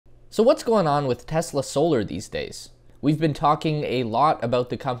So what's going on with Tesla Solar these days? We've been talking a lot about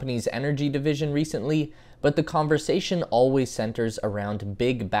the company's energy division recently, but the conversation always centers around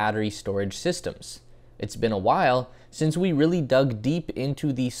big battery storage systems. It's been a while since we really dug deep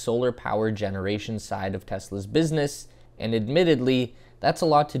into the solar power generation side of Tesla's business, and admittedly, that's a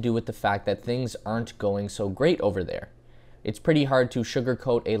lot to do with the fact that things aren't going so great over there. It's pretty hard to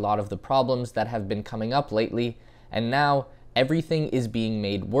sugarcoat a lot of the problems that have been coming up lately, and now everything is being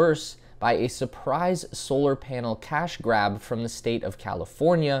made worse by a surprise solar panel cash grab from the state of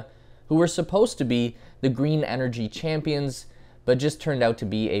California, who were supposed to be the green energy champions, but just turned out to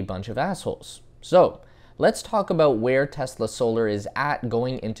be a bunch of assholes. So, let's talk about where Tesla Solar is at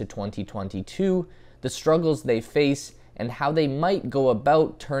going into 2022, the struggles they face, and how they might go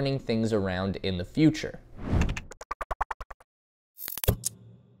about turning things around in the future.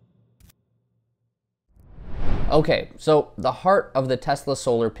 Okay, so the heart of the Tesla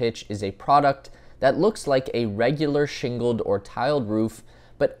Solar pitch is a product that looks like a regular shingled or tiled roof,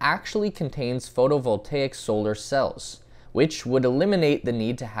 but actually contains photovoltaic solar cells, which would eliminate the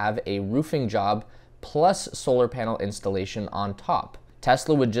need to have a roofing job plus solar panel installation on top.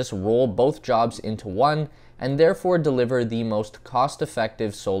 Tesla would just roll both jobs into one and therefore deliver the most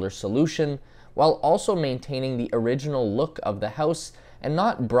cost-effective solar solution while also maintaining the original look of the house and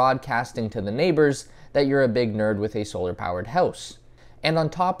not broadcasting to the neighbors that you're a big nerd with a solar-powered house. And on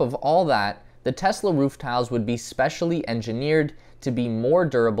top of all that, the Tesla roof tiles would be specially engineered to be more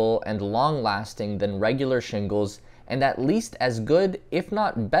durable and long-lasting than regular shingles, and at least as good, if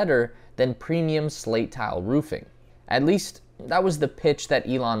not better, than premium slate tile roofing. At least, that was the pitch that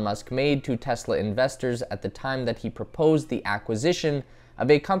Elon Musk made to Tesla investors at the time that he proposed the acquisition of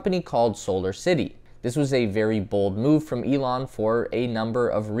a company called SolarCity. This was a very bold move from Elon for a number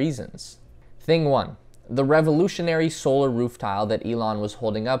of reasons. Thing 1. The revolutionary solar roof tile that Elon was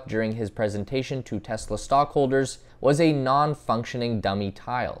holding up during his presentation to Tesla stockholders was a non-functioning dummy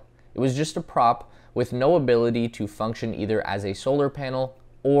tile. It was just a prop with no ability to function either as a solar panel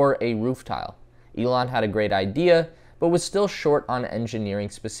or a roof tile. Elon had a great idea, but was still short on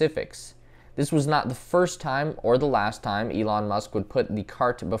engineering specifics. This was not the first time or the last time Elon Musk would put the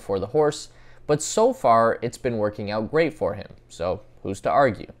cart before the horse, but so far it's been working out great for him, so who's to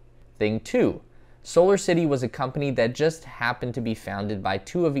argue? Thing 2. SolarCity was a company that just happened to be founded by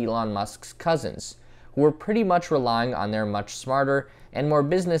two of Elon Musk's cousins, who were pretty much relying on their much smarter and more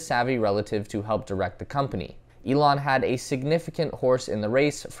business-savvy relative to help direct the company. Elon had a significant horse in the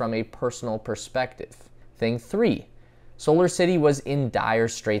race from a personal perspective. Thing 3. SolarCity was in dire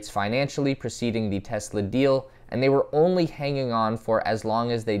straits financially preceding the Tesla deal, and they were only hanging on for as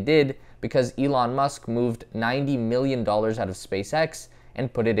long as they did because Elon Musk moved $90 million out of SpaceX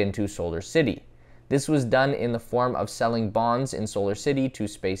and put it into SolarCity. This was done in the form of selling bonds in SolarCity to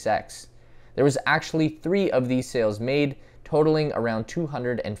SpaceX. There was actually 3 of these sales made, totaling around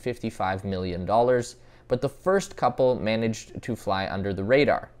 $255 million, but the first couple managed to fly under the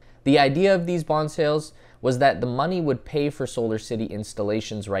radar. The idea of these bond sales was that the money would pay for SolarCity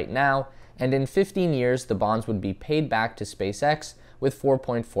installations right now, and in 15 years the bonds would be paid back to SpaceX with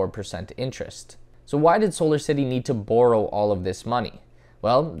 4.4% interest. So why did SolarCity need to borrow all of this money?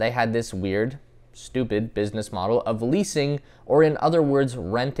 Well, they had this weird, stupid business model of leasing, or in other words,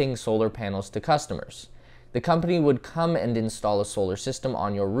 renting solar panels to customers. The company would come and install a solar system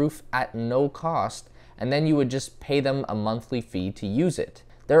on your roof at no cost, and then you would just pay them a monthly fee to use it.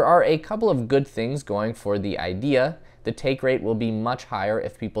 There are a couple of good things going for the idea. The take rate will be much higher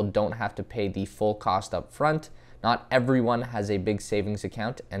if people don't have to pay the full cost up front. Not everyone has a big savings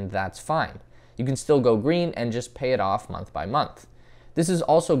account, and that's fine. You can still go green and just pay it off month by month. This is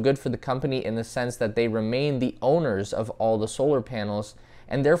also good for the company in the sense that they remain the owners of all the solar panels,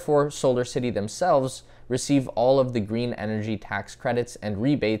 and therefore SolarCity themselves receive all of the green energy tax credits and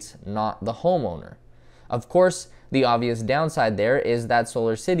rebates, not the homeowner. Of course, the obvious downside there is that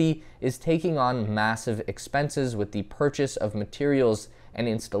SolarCity is taking on massive expenses with the purchase of materials and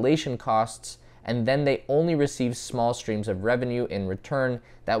installation costs, and then they only receive small streams of revenue in return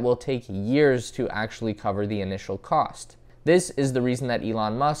that will take years to actually cover the initial cost. This is the reason that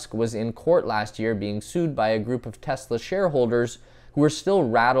Elon Musk was in court last year being sued by a group of Tesla shareholders who were still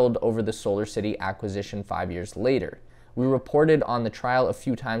rattled over the SolarCity acquisition 5 years later. We reported on the trial a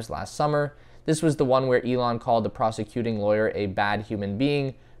few times last summer. This was the one where Elon called the prosecuting lawyer a bad human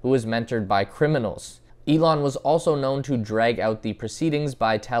being who was mentored by criminals. Elon was also known to drag out the proceedings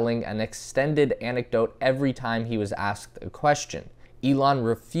by telling an extended anecdote every time he was asked a question. Elon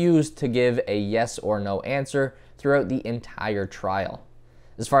refused to give a yes or no answer throughout the entire trial.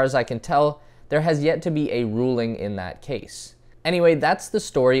 As far as I can tell, there has yet to be a ruling in that case. Anyway, that's the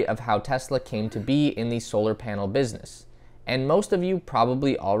story of how Tesla came to be in the solar panel business. And most of you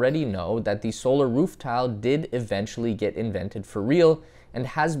probably already know that the solar roof tile did eventually get invented for real and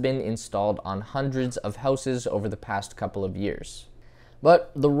has been installed on hundreds of houses over the past couple of years.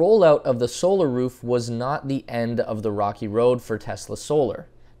 But the rollout of the solar roof was not the end of the rocky road for Tesla Solar.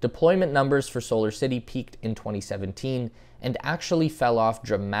 Deployment numbers for Solar City peaked in 2017 and actually fell off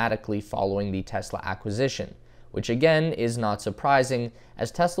dramatically following the Tesla acquisition, which again is not surprising,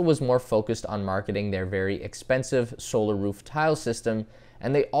 as Tesla was more focused on marketing their very expensive solar roof tile system,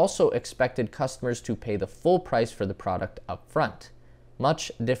 and they also expected customers to pay the full price for the product up front.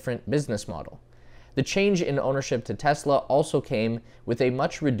 Much different business model. The change in ownership to Tesla also came with a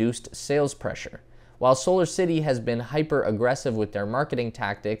much reduced sales pressure. While Solar City has been hyper aggressive with their marketing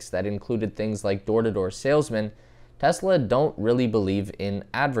tactics that included things like door-to-door salesmen, Tesla don't really believe in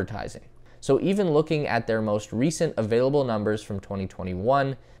advertising. So even looking at their most recent available numbers from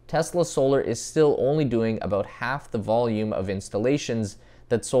 2021, Tesla Solar is still only doing about half the volume of installations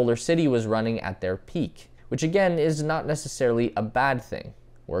that Solar City was running at their peak, which again is not necessarily a bad thing.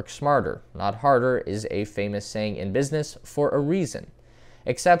 Work smarter, not harder is a famous saying in business for a reason.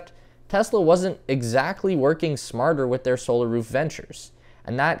 Except Tesla wasn't exactly working smarter with their solar roof ventures,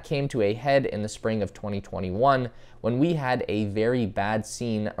 and that came to a head in the spring of 2021 when we had a very bad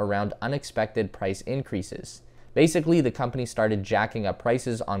scene around unexpected price increases. Basically, the company started jacking up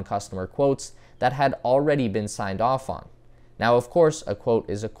prices on customer quotes that had already been signed off on. Now, of course, a quote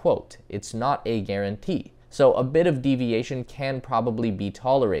is a quote. It's not a guarantee. So a bit of deviation can probably be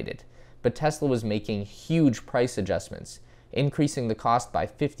tolerated, but Tesla was making huge price adjustments, increasing the cost by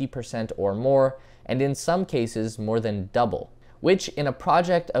 50% or more, and in some cases more than double, which in a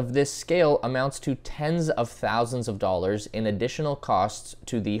project of this scale amounts to tens of thousands of dollars in additional costs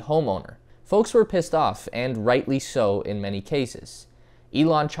to the homeowner. Folks were pissed off, and rightly so in many cases.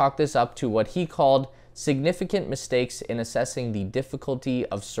 Elon chalked this up to what he called significant mistakes in assessing the difficulty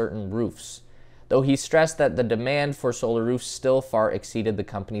of certain roofs, though he stressed that the demand for solar roofs still far exceeded the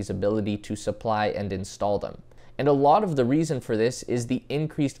company's ability to supply and install them. And a lot of the reason for this is the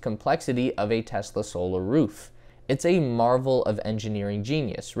increased complexity of a Tesla solar roof. It's a marvel of engineering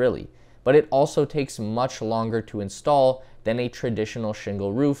genius, really, but it also takes much longer to install than a traditional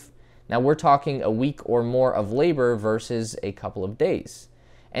shingle roof. Now we're talking a week or more of labor versus a couple of days.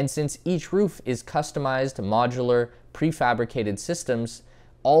 And since each roof is customized, modular, prefabricated systems,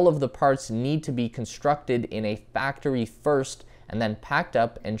 all of the parts need to be constructed in a factory first and then packed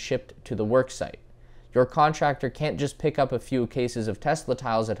up and shipped to the worksite. Your contractor can't just pick up a few cases of Tesla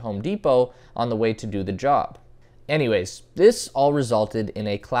tiles at Home Depot on the way to do the job. Anyways, this all resulted in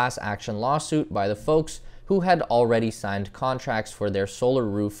a class action lawsuit by the folks who had already signed contracts for their solar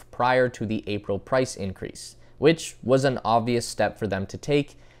roof prior to the April price increase, which was an obvious step for them to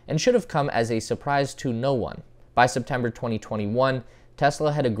take and should have come as a surprise to no one. By September 2021,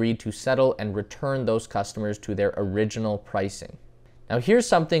 Tesla had agreed to settle and return those customers to their original pricing. Now here's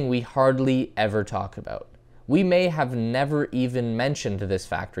something we hardly ever talk about. We may have never even mentioned this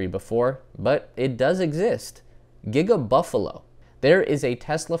factory before, but it does exist. Giga Buffalo. There is a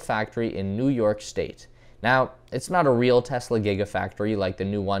Tesla factory in New York State. Now, it's not a real Tesla Gigafactory like the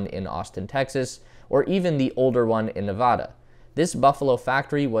new one in Austin, Texas, or even the older one in Nevada. This Buffalo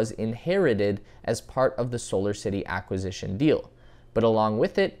factory was inherited as part of the Solar City acquisition deal, but along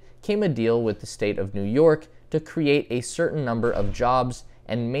with it came a deal with the state of New York to create a certain number of jobs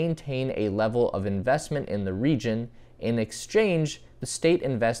and maintain a level of investment in the region. In exchange, the state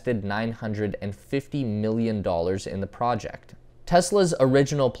invested $950 million in the project. Tesla's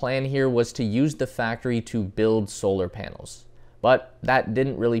original plan here was to use the factory to build solar panels, but that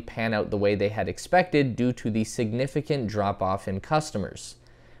didn't really pan out the way they had expected due to the significant drop-off in customers.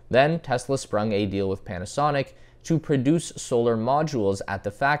 Then Tesla sprung a deal with Panasonic to produce solar modules at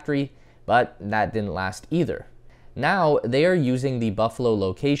the factory, but that didn't last either. Now they are using the Buffalo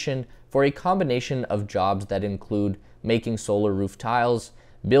location for a combination of jobs that include making solar roof tiles,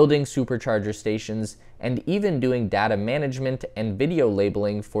 building supercharger stations, and even doing data management and video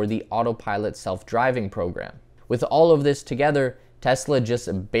labeling for the autopilot self-driving program. With all of this together, Tesla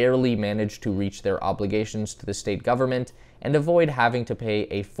just barely managed to reach their obligations to the state government and avoid having to pay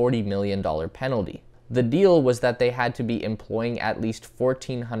a $40 million penalty. The deal was that they had to be employing at least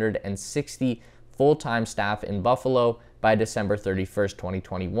 1,460 full-time staff in Buffalo by December 31st,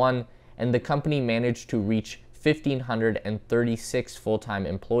 2021, and the company managed to reach 1,536 full-time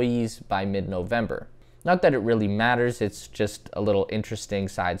employees by mid-November. Not that it really matters, it's just a little interesting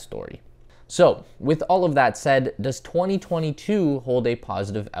side story. So, with all of that said, does 2022 hold a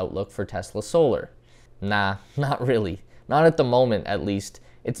positive outlook for Tesla Solar? Nah, not really. Not at the moment, at least.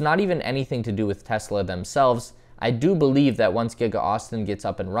 It's not even anything to do with Tesla themselves. I do believe that once Giga Austin gets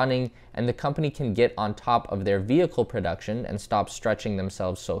up and running and the company can get on top of their vehicle production and stop stretching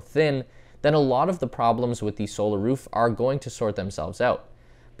themselves so thin, then a lot of the problems with the solar roof are going to sort themselves out.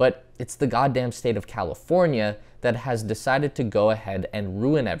 But it's the goddamn state of California that has decided to go ahead and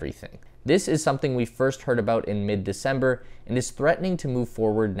ruin everything. This is something we first heard about in mid-December and is threatening to move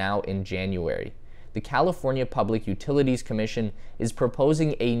forward now in January. The California Public Utilities Commission is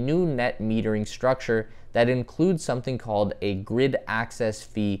proposing a new net metering structure that includes something called a grid access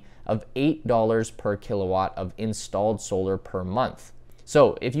fee of $8 per kilowatt of installed solar per month.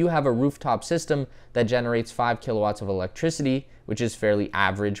 So if you have a rooftop system that generates 5 kilowatts of electricity, which is fairly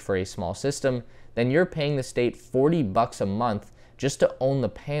average for a small system, then you're paying the state $40 a month just to own the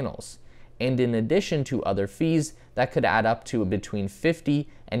panels. And in addition to other fees, that could add up to between $50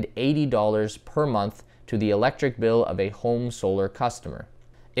 and $80 per month to the electric bill of a home solar customer.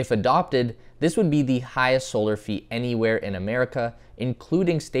 If adopted, this would be the highest solar fee anywhere in America,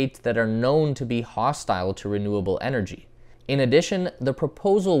 including states that are known to be hostile to renewable energy. In addition, the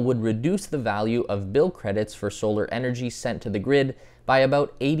proposal would reduce the value of bill credits for solar energy sent to the grid by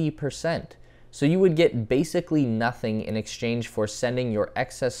about 80%. So you would get basically nothing in exchange for sending your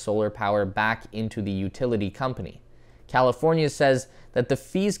excess solar power back into the utility company. California says that the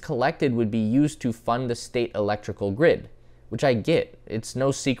fees collected would be used to fund the state electrical grid, which I get. It's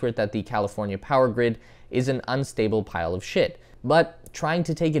no secret that the California power grid is an unstable pile of shit. But trying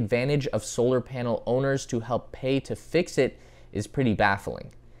to take advantage of solar panel owners to help pay to fix it is pretty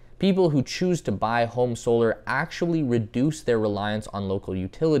baffling. People who choose to buy home solar actually reduce their reliance on local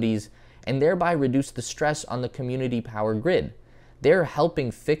utilities and thereby reduce the stress on the community power grid. They're helping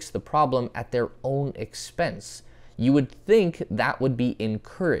fix the problem at their own expense. You would think that would be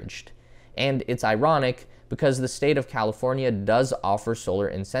encouraged. And it's ironic because the state of California does offer solar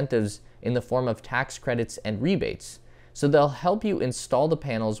incentives in the form of tax credits and rebates. So they'll help you install the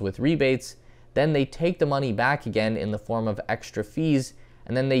panels with rebates, then they take the money back again in the form of extra fees,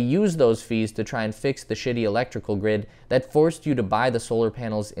 and then they use those fees to try and fix the shitty electrical grid that forced you to buy the solar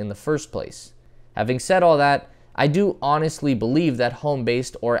panels in the first place. Having said all that, I do honestly believe that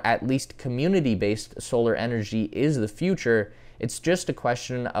home-based or at least community-based solar energy is the future. It's just a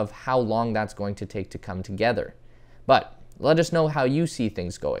question of how long that's going to take to come together. But let us know how you see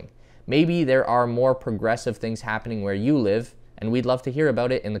things going. Maybe there are more progressive things happening where you live, and we'd love to hear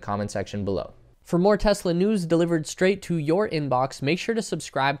about it in the comment section below. For more Tesla news delivered straight to your inbox, make sure to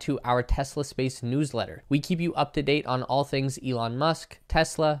subscribe to our Tesla Space newsletter. We keep you up to date on all things Elon Musk,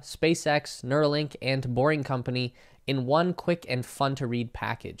 Tesla, SpaceX, Neuralink, and Boring Company in one quick and fun to read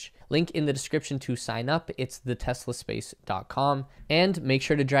package. Link in the description to sign up. It's theteslaspace.com. And make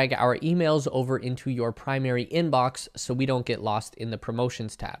sure to drag our emails over into your primary inbox so we don't get lost in the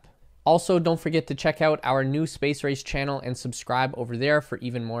promotions tab. Also, don't forget to check out our new Space Race channel and subscribe over there for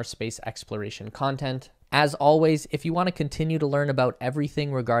even more space exploration content. As always, if you want to continue to learn about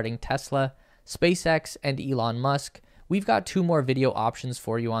everything regarding Tesla, SpaceX, and Elon Musk, we've got 2 more video options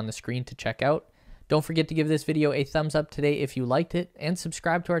for you on the screen to check out. Don't forget to give this video a thumbs up today if you liked it, and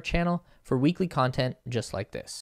subscribe to our channel for weekly content just like this.